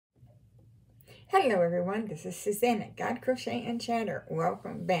Hello everyone, this is Suzanne at God Crochet and Chatter.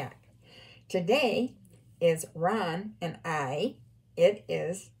 Welcome back. Today is Ron and I. It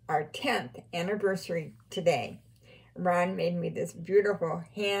is our 10th anniversary today. Ron made me this beautiful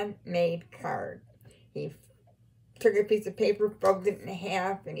handmade card. He took a piece of paper, folded it in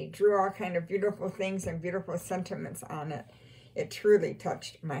half, and he drew all kind of beautiful things and beautiful sentiments on it. It truly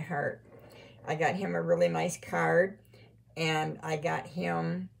touched my heart. I got him a really nice card, and I got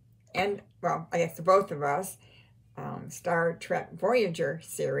him, and well, I guess both of us, Star Trek Voyager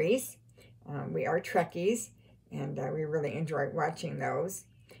series. We are Trekkies, and we really enjoy watching those.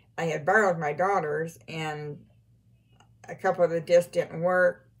 I had borrowed my daughter's, and a couple of the discs didn't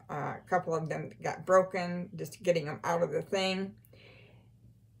work. A couple of them got broken, just getting them out of the thing.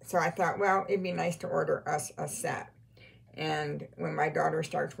 So I thought, well, it'd be nice to order us a set. And when my daughter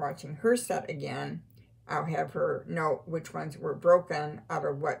starts watching her set again, I'll have her know which ones were broken out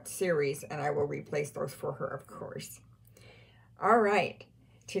of what series, and I will replace those for her, of course. All right,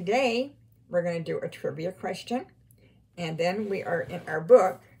 today we're going to do a trivia question, and then we are in our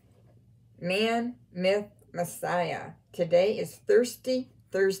book, Man, Myth, Messiah. Today is Thirsty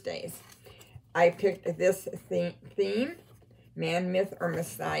Thursdays. I picked this theme, Man, Myth, or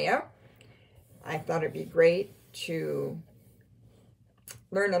Messiah. I thought it'd be great to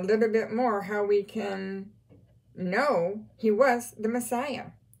learn a little bit more how we can know he was the Messiah.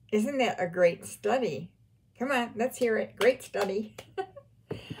 Isn't that a great study? Come on, let's hear it. Great study.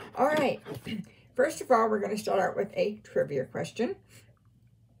 All right. First of all, we're going to start out with a trivia question.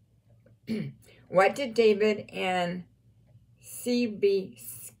 What did David and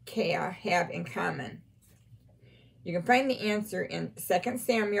C2C have in common? You can find the answer in 2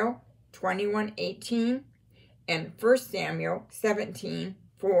 Samuel 21:18 and 1 Samuel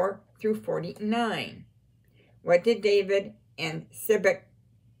 17:4-49. What did David and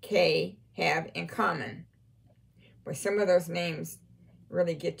C2C have in common? Well, some of those names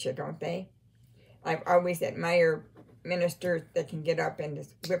really get you, don't they? I've always admired ministers that can get up and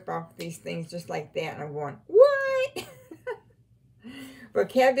just whip off these things just like that, and I'm going, what?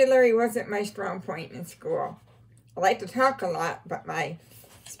 Vocabulary wasn't my strong point in school. I like to talk a lot, but my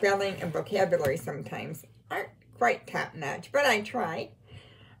spelling and vocabulary sometimes aren't quite top-notch, but I try.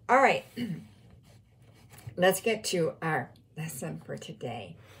 All right, let's get to our lesson for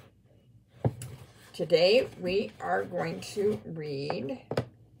today. Today we are going to read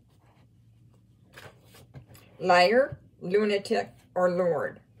Liar, Lunatic, or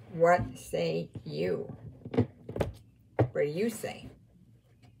Lord. What say you? What do you say?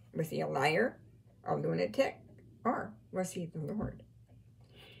 Was he a liar, a lunatic, or was he the Lord?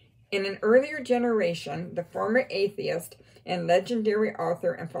 In an earlier generation, the former atheist and legendary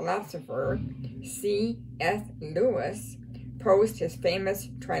author and philosopher C.S. Lewis posed his famous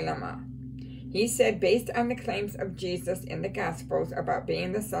trilemma. He said, based on the claims of Jesus in the Gospels about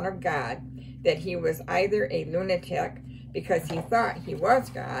being the Son of God, that he was either a lunatic because he thought he was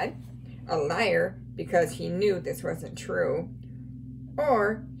God, a liar because he knew this wasn't true,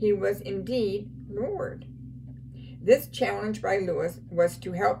 or he was indeed Lord. This challenge by Lewis was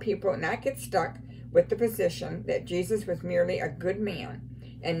to help people not get stuck with the position that Jesus was merely a good man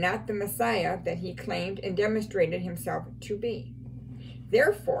and not the Messiah that he claimed and demonstrated himself to be.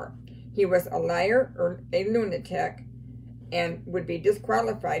 Therefore, he was a liar or a lunatic and would be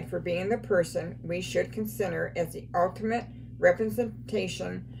disqualified for being the person we should consider as the ultimate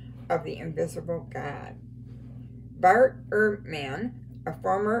representation of the invisible God. Bart Ehrman, a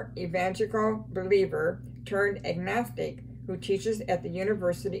former evangelical believer turned agnostic who teaches at the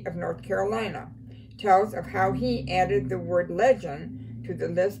University of North Carolina, tells of how he added the word legend to the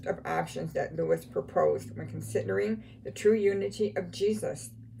list of options that Lewis proposed when considering the true unity of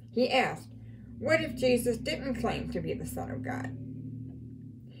Jesus. He asked, what if Jesus didn't claim to be the Son of God?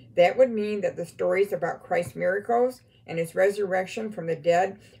 That would mean that the stories about Christ's miracles and his resurrection from the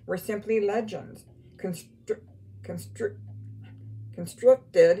dead were simply legends, constructed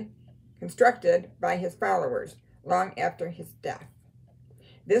by his followers long after his death.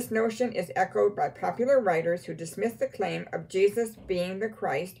 This notion is echoed by popular writers who dismiss the claim of Jesus being the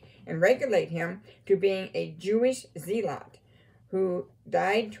Christ and regulate him to being a Jewish zealot who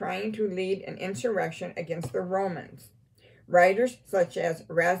died trying to lead an insurrection against the Romans. Writers such as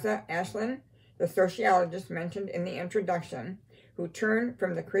Raza Ashland, the sociologist mentioned in the introduction, who turned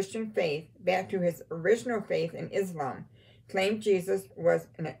from the Christian faith back to his original faith in Islam, claimed Jesus was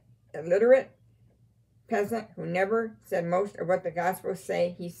an illiterate peasant who never said most of what the Gospels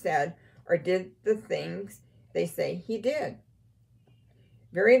say he said or did the things they say he did.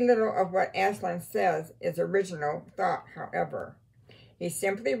 Very little of what Ashland says is original thought, however. He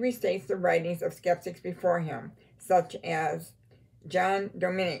simply restates the writings of skeptics before him, such as John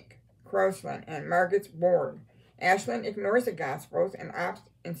Dominic Crosland and Margaret Ward. Ashland ignores the Gospels and opts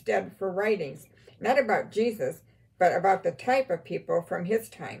instead for writings, not about Jesus, but about the type of people from his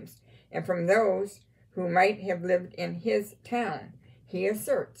times, and from those who might have lived in his town. He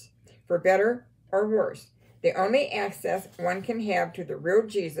asserts, for better or worse, the only access one can have to the real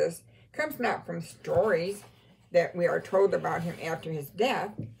Jesus comes not from stories that we are told about him after his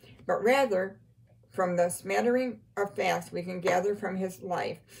death, but rather from the smattering of facts we can gather from his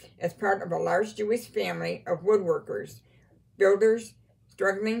life as part of a large Jewish family of woodworkers, builders,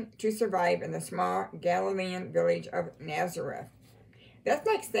 struggling to survive in the small Galilean village of Nazareth. That's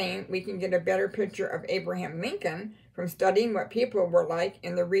like saying we can get a better picture of Abraham Lincoln from studying what people were like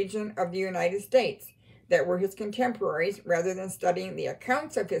in the region of the United States that were his contemporaries rather than studying the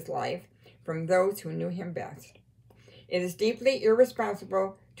accounts of his life from those who knew him best. It is deeply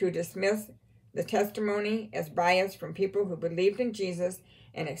irresponsible to dismiss the testimony as biased from people who believed in Jesus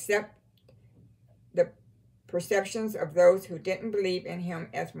and accept the perceptions of those who didn't believe in him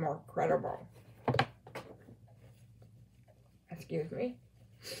as more credible. Excuse me.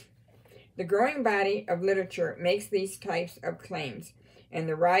 The growing body of literature makes these types of claims, and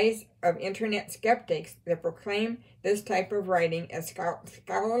the rise of internet skeptics that proclaim this type of writing as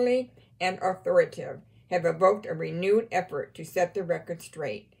scholarly and authoritative have evoked a renewed effort to set the record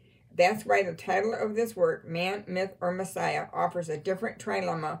straight. That's why the title of this work, Man, Myth, or Messiah, offers a different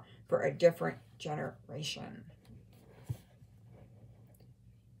trilemma for a different generation.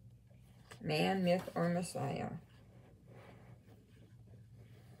 Man, Myth, or Messiah.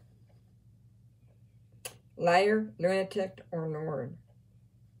 Liar, lunatic, or Lord.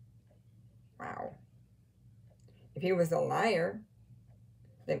 Wow. If he was a liar,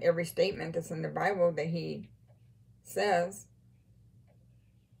 then every statement that's in the Bible that he says,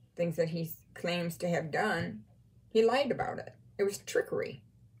 things that he claims to have done, he lied about it. It was trickery.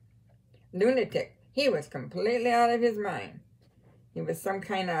 Lunatic, he was completely out of his mind. He was some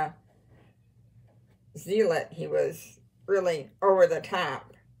kind of zealot. He was really over the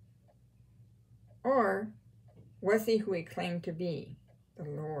top. Or was he who he claimed to be? The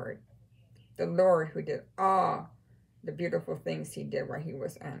Lord. The Lord who did all the beautiful things he did while he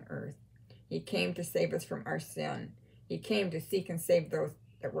was on earth. He came to save us from our sin. He came to seek and save those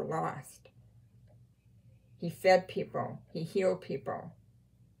that were lost. He fed people. He healed people.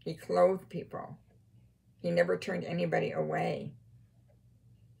 He clothed people. He never turned anybody away.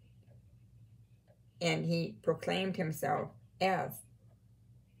 And he proclaimed himself as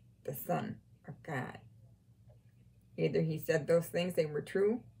the Son of God. Either he said those things, they were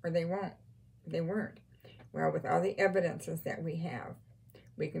true, or they weren't. Well, with all the evidences that we have,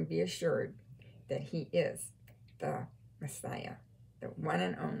 we can be assured that he is the Messiah, the one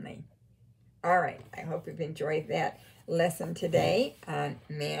and only. All right, I hope you've enjoyed that lesson today on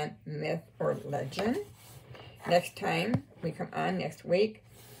Man, Myth, or Legend. Next time we come on next week,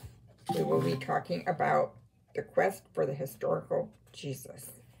 we will be talking about the quest for the historical Jesus.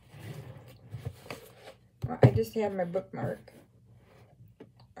 Well, I just have my bookmark.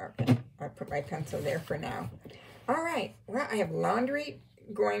 Okay, I'll put my pencil there for now. All right, well, I have laundry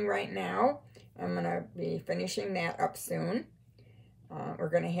going right now. I'm going to be finishing that up soon. We're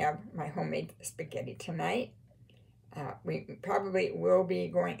going to have my homemade spaghetti tonight. We probably will be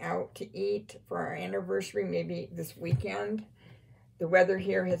going out to eat for our anniversary, maybe this weekend. The weather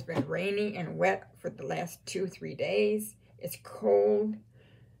here has been rainy and wet for the last 2-3 days. It's cold.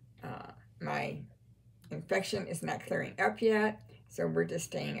 My infection is not clearing up yet, so we're just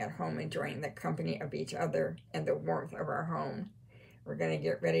staying at home, enjoying the company of each other and the warmth of our home. We're going to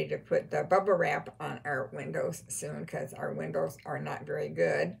get ready to put the bubble wrap on our windows soon because our windows are not very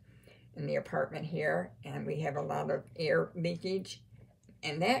good in the apartment here, and we have a lot of air leakage,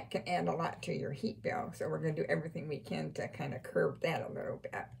 and that can add a lot to your heat bill. So we're going to do everything we can to kind of curb that a little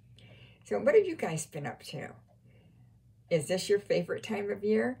bit. So what have you guys been up to? Is this your favorite time of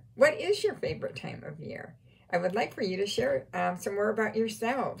year? What is your favorite time of year? I would like for you to share some more about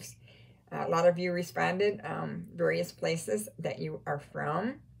yourselves. A lot of you responded various places that you are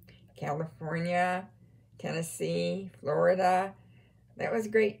from. California, Tennessee, Florida. That was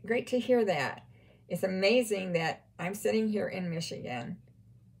great to hear that. It's amazing that I'm sitting here in Michigan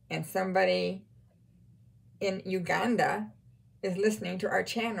and somebody in Uganda is listening to our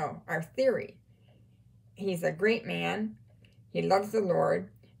channel, our theory. He's a great man. He loves the Lord.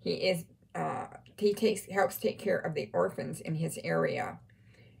 He helps take care of the orphans in his area,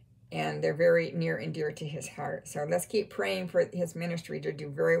 and they're very near and dear to his heart. So let's keep praying for his ministry to do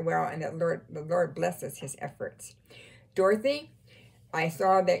very well, and that the Lord blesses his efforts. Dorothy, I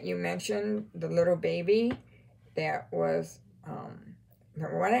saw that you mentioned the little baby that was, from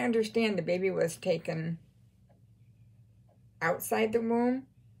what I understand, the baby was taken outside the womb,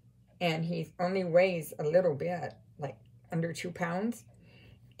 and he only weighs a little bit, like under 2 pounds,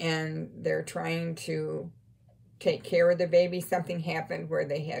 and they're trying to take care of the baby. Something happened where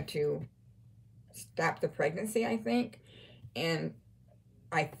they had to stop the pregnancy, I think, and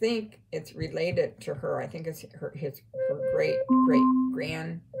I think it's related to her. I think it's her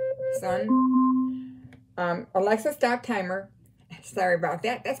great-great-grandson. Alexa, stop timer. Sorry about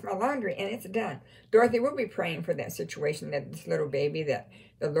that. That's my laundry, and it's done. Dorothy, we'll be praying for that situation, that this little baby, that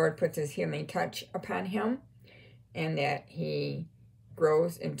the Lord puts his healing touch upon him, and that he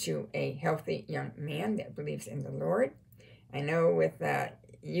grows into a healthy young man that believes in the Lord. I know with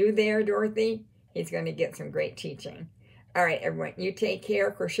you there, Dorothy, he's going to get some great teaching. All right, everyone, you take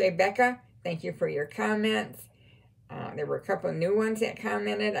care. Crochet Becca, thank you for your comments. There were a couple of new ones that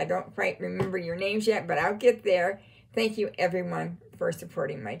commented. I don't quite remember your names yet, but I'll get there. Thank you, everyone, for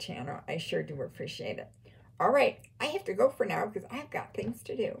supporting my channel. I sure do appreciate it. All right, I have to go for now because I've got things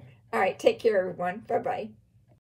to do. All right, take care, everyone. Bye-bye.